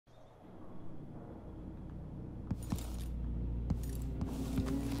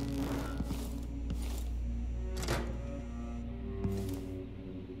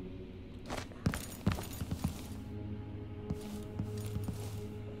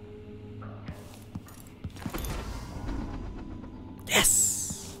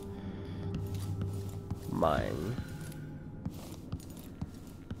Yes! Mine.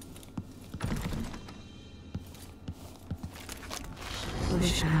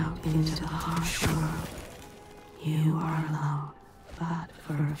 Push out into the harsh world. You are alone, but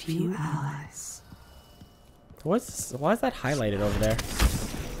for a few allies. Why is that highlighted over there?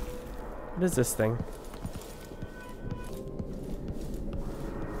 What is this thing?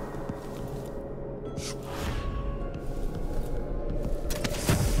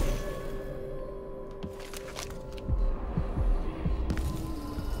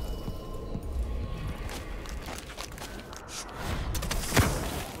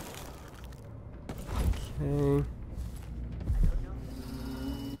 Okay.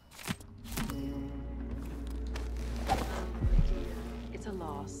 It's a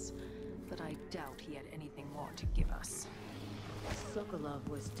loss, but I doubt he had anything more to give us. Sokolov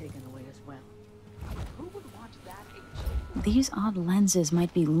was taken away as well. Who would want that ancient? These odd lenses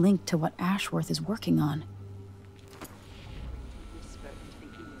might be linked to what Ashworth is working on. Whisper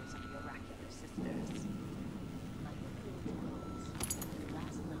into the ears of the oracular sisters. My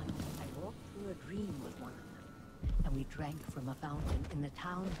last night, I walked through a dream with one of them, and we drank from a fountain in the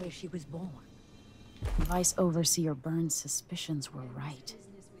town where she was born. Vice Overseer Burns' suspicions were right.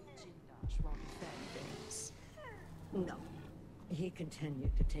 No. He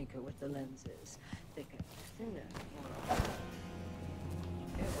continued to tinker with the lenses. Thicker, thinner, more.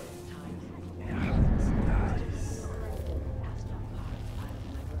 There was time. Passed out part of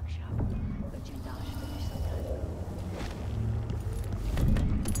my workshop, but Jindash finished some time ago.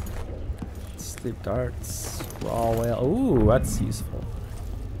 Sleep darts. Raw whale. Ooh, that's useful.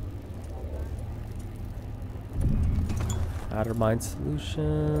 Outermind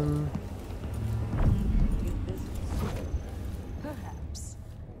solution. Perhaps.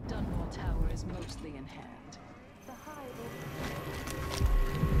 Dunwall Tower is mostly in hand.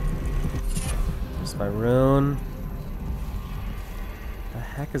 There's my rune. The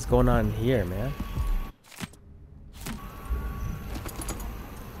heck is going on here, man?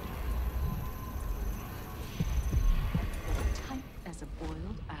 Tight as a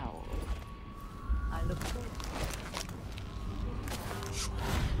boiled owl. I look forward.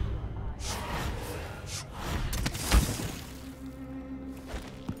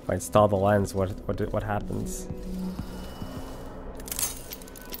 If I install the lens, what happens?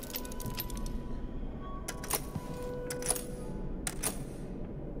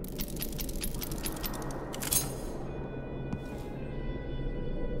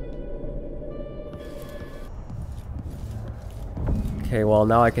 Okay, well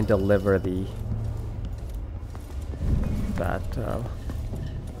now I can deliver the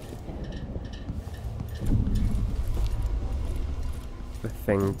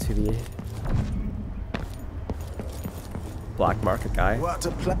thing to the black market guy.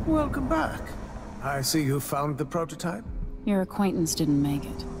 Welcome back. I see you found the prototype. Your acquaintance didn't make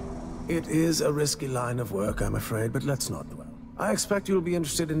it. It is a risky line of work, I'm afraid, but let's not dwell. I expect you'll be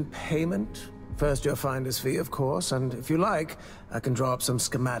interested in payment. First your finder's fee, of course, and if you like, I can draw up some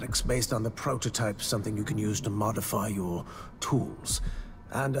schematics based on the prototype, something you can use to modify your tools.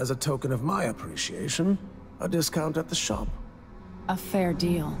 And as a token of my appreciation, a discount at the shop. A fair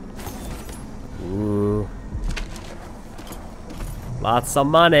deal. Ooh. Lots of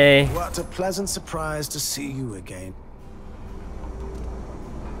money. What a pleasant surprise to see you again.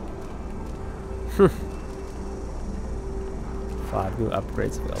 5 new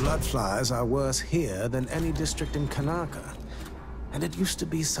upgrades available. Bloodflies are worse here than any district in Kanaka. And it used to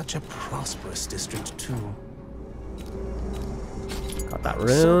be such a prosperous district, too. Got that I'm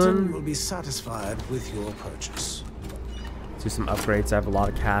certain rune. you'll be satisfied with your purchase. Do some upgrades. I have a lot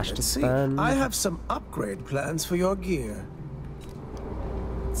of cash to Let's see, spend. I have some upgrade plans for your gear.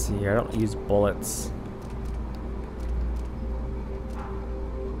 Let's see here. I don't use bullets.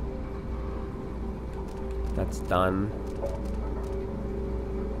 That's done.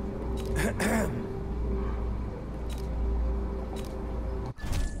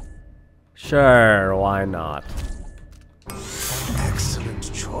 Sure, why not?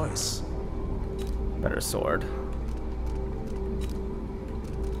 Excellent choice. Better sword.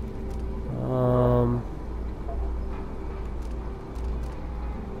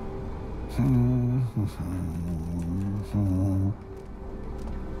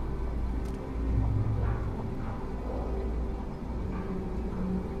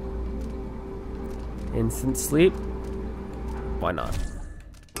 Instant sleep? Why not?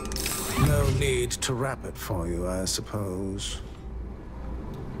 No need to wrap it for you, I suppose.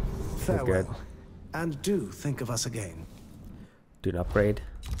 Farewell. good. And do think of us again. Do an upgrade.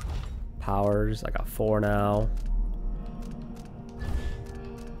 Powers, I got 4 now.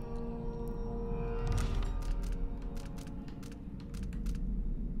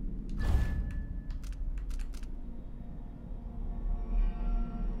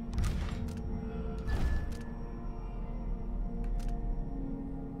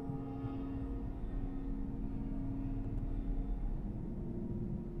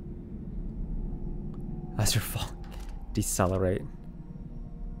 As your fault. Decelerate.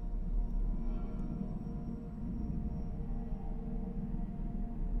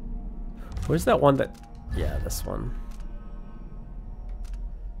 Where's that one that... Yeah, this one.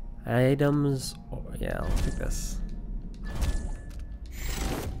 Items... Oh, yeah, I'll take this.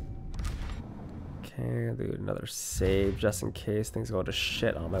 Okay, I'll do another save just in case things go to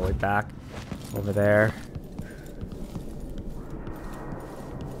shit on my way back. Over there.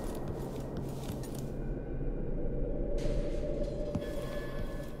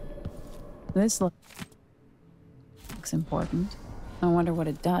 This looks important. I wonder what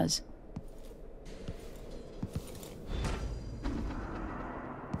it does.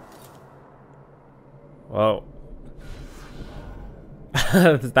 Whoa.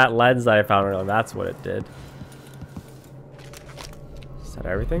 That lens that I found earlier, that's what it did. Is that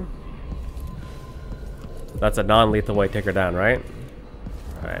everything? That's a non-lethal way to take her down, right?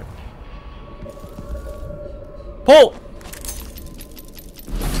 Alright. Pull!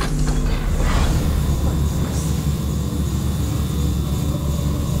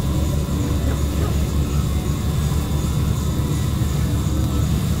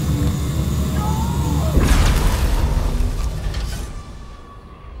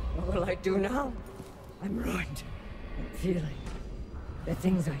 What will I do now? I'm ruined. I'm feeling the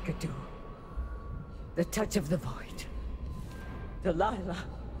things I could do. The touch of the void. Delilah.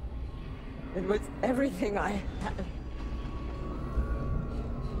 It was everything I had.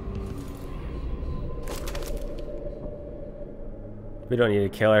 We don't need to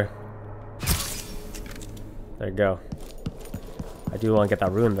kill her. There you go. I do want to get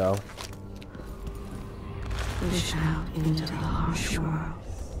that rune though. Wish out into the harsh world.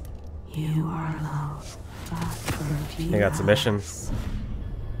 You are alone, but for a few I got some hours. missions.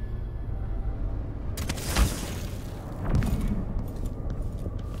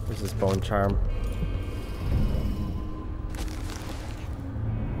 Where's this bone charm?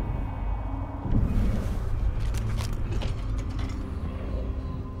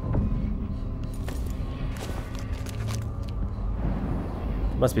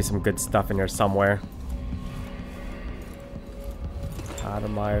 Must be some good stuff in here somewhere.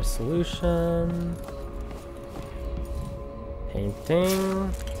 Atomized solution.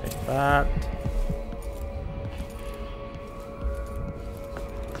 Painting. Take that.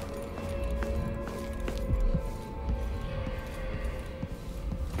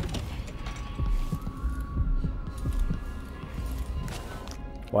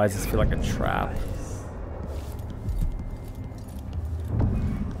 Why does this feel like a trap?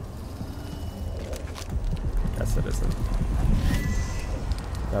 Guess it isn't.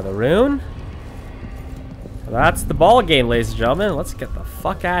 Another rune. That's the ball game, ladies and gentlemen. Let's get the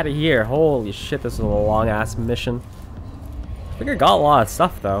fuck out of here. Holy shit, this is a long ass mission. I think I got a lot of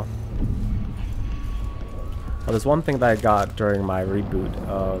stuff though. Well, there's one thing that I got during my reboot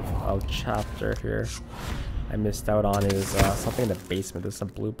of chapter here. I missed out on is something in the basement. There's some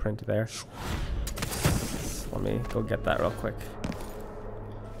blueprint there. So let me go get that real quick.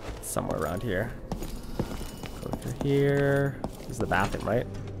 It's somewhere around here. Go through here. This is the bathroom, right?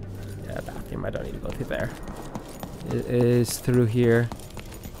 Yeah, bathroom. I don't need to go through there. It is through here.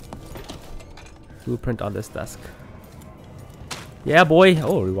 Blueprint on this desk. Yeah, boy.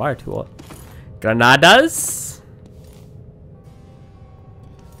 Oh, rewire tool. Granadas.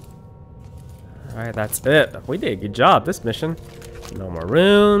 Alright, that's it. We did a good job this mission. No more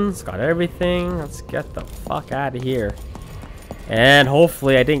runes. Got everything. Let's get the fuck out of here. And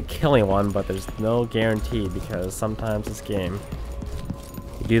hopefully I didn't kill anyone, but there's no guarantee because sometimes this game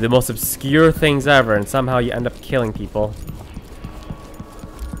you do the most obscure things ever and somehow you end up killing people.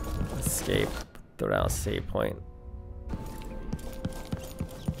 Escape. Throw down a save point.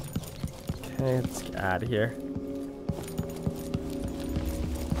 Okay, let's get out of here.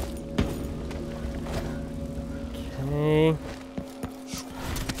 Okay.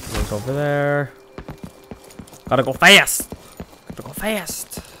 Look over there. Gotta go fast! Gotta go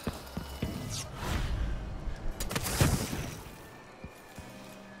fast!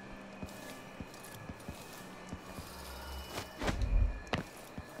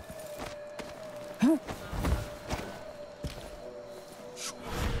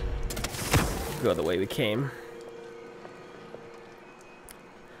 Go the way we came.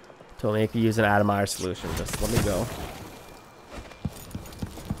 Told me I could use an atomized solution. Just let me go.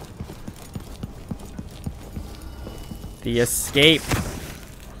 The escape.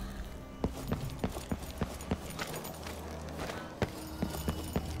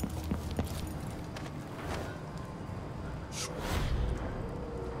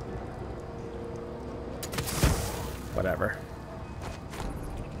 Whatever.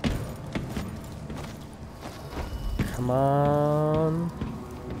 on.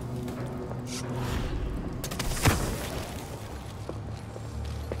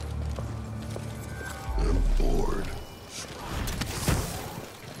 I'm bored.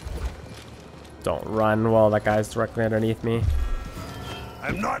 Don't run while that guy's directly underneath me.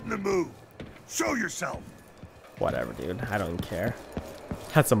 I'm not in the mood. Show yourself. Whatever, dude. I don't care.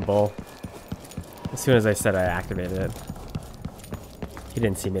 Had some bull. As soon as I said I activated it. He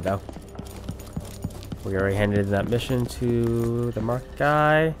didn't see me, though. We already handed that mission to the marked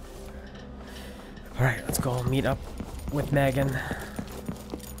guy. Alright, let's go meet up with Megan.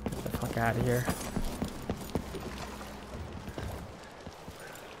 Get the fuck out of here.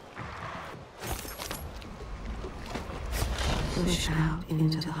 Push out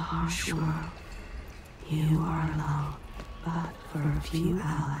into the harsh world. You are alone, but for a few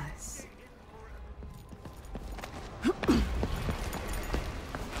allies.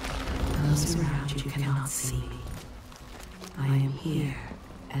 Those around you cannot see me. I am here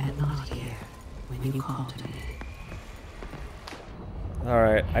and not here when you call to me.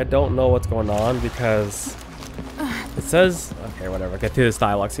 Alright, I don't know what's going on because it says... Okay, whatever. Get through this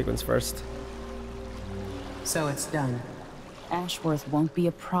dialogue sequence first. So it's done. Ashworth won't be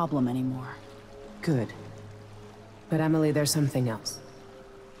a problem anymore. Good. But Emily, there's something else.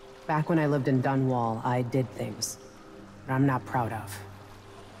 Back when I lived in Dunwall, I did things that I'm not proud of.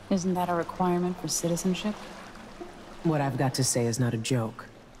 Isn't that a requirement for citizenship? What I've got to say is not a joke.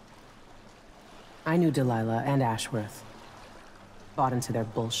 I knew Delilah and Ashworth. Bought into their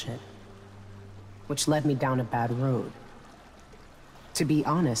bullshit. Which led me down a bad road. To be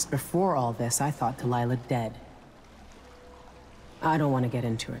honest, before all this, I thought Delilah dead. I don't want to get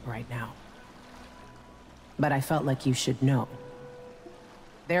into it right now. But I felt like you should know.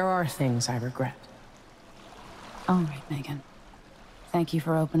 There are things I regret. All right, Megan. Thank you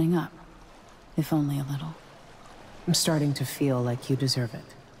for opening up. If only a little. I'm starting to feel like you deserve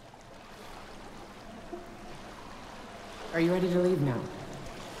it. Are you ready to leave now?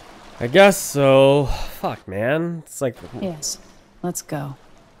 I guess so. Fuck, man. It's like... Yes. Let's go.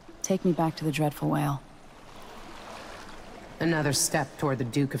 Take me back to the Dreadful Whale. Another step toward the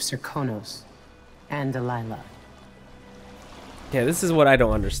Duke of Serkonos. And Delilah. Yeah, this is what I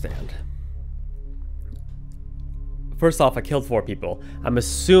don't understand. First off, I killed 4 people. I'm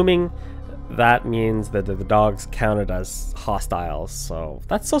assuming that means that the dogs counted as hostiles. So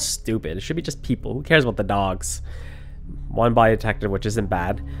that's so stupid. It should be just people. Who cares about the dogs? 1 body detected, which isn't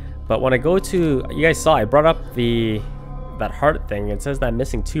bad. But when I go to... You guys saw, I brought up that heart thing. It says that I'm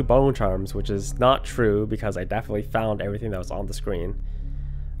missing 2 bone charms, which is not true because I definitely found everything that was on the screen.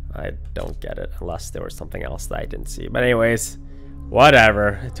 I don't get it unless there was something else that I didn't see. But anyways,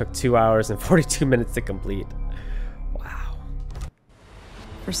 whatever. It took 2 hours and 42 minutes to complete. Wow.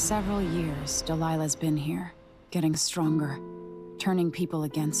 For several years, Delilah's been here, getting stronger, turning people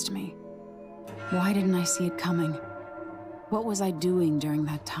against me. Why didn't I see it coming? What was I doing during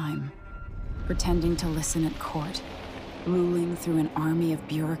that time? Pretending to listen at court, ruling through an army of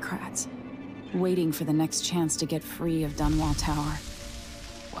bureaucrats, waiting for the next chance to get free of Dunwall Tower.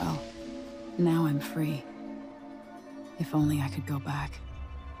 Well, now I'm free. If only I could go back.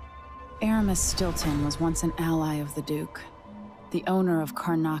 Aramis Stilton was once an ally of the Duke. The owner of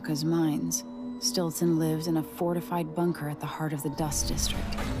Karnaka's mines, Stilton lived in a fortified bunker at the heart of the Dust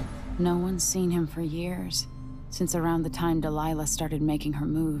District. No one's seen him for years, since around the time Delilah started making her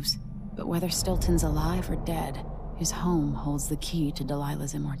moves. But whether Stilton's alive or dead, his home holds the key to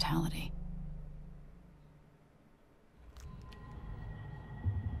Delilah's immortality.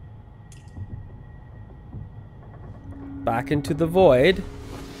 Back into the void.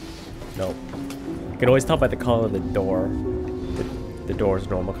 Nope. You can always tell by the color of the door. The door's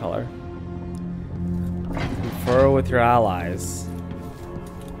normal color. Confer with your allies.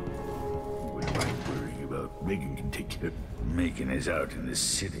 We might worry about Megan can take care. Megan is out in the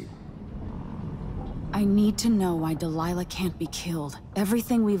city. I need to know why Delilah can't be killed.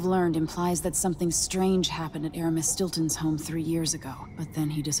 Everything we've learned implies that something strange happened at Aramis Stilton's home 3 years ago, but then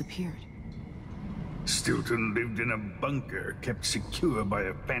he disappeared. Stilton lived in a bunker kept secure by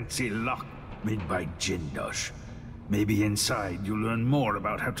a fancy lock made by Jindosh. Maybe inside you'll learn more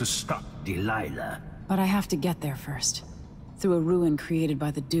about how to stop Delilah. But I have to get there first. Through a ruin created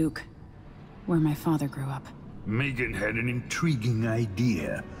by the Duke, where my father grew up. Megan had an intriguing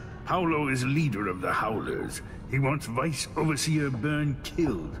idea. Paolo is leader of the Howlers. He wants Vice Overseer Byrne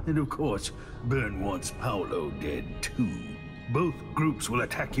killed. And of course, Byrne wants Paolo dead too. Both groups will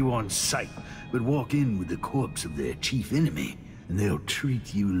attack you on sight, but walk in with the corpse of their chief enemy, and they'll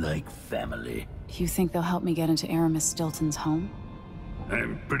treat you like family. You think they'll help me get into Aramis Stilton's home?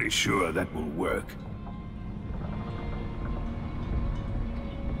 I'm pretty sure that will work.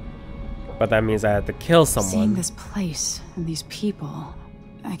 But that means I had to kill someone. Seeing this place and these people,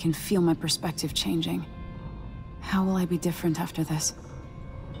 I can feel my perspective changing. How will I be different after this?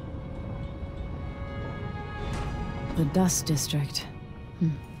 The Dust District.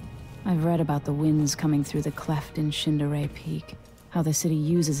 I've read about the winds coming through the cleft in Shindaray Peak. How the city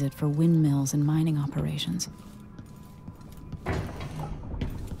uses it for windmills and mining operations.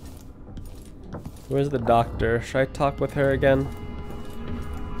 Where's the doctor? Should I talk with her again?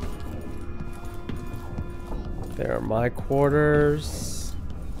 There are my quarters.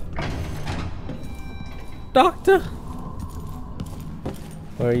 Doctor?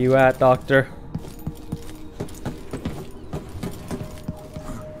 Where are you at, doctor?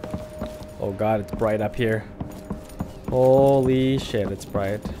 Oh god, it's bright up here. Holy shit, it's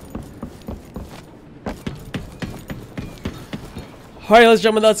bright. Alright, ladies and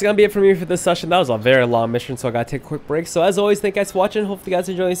gentlemen, that's gonna be it for me for this session. That was a very long mission, so I gotta take a quick break. So as always, thank you guys for watching. Hopefully you guys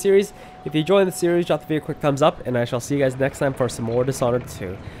enjoying the series. If you enjoyed the series, drop the video a quick thumbs up, and I shall see you guys next time for some more Dishonored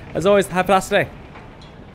 2. As always, have a nice day.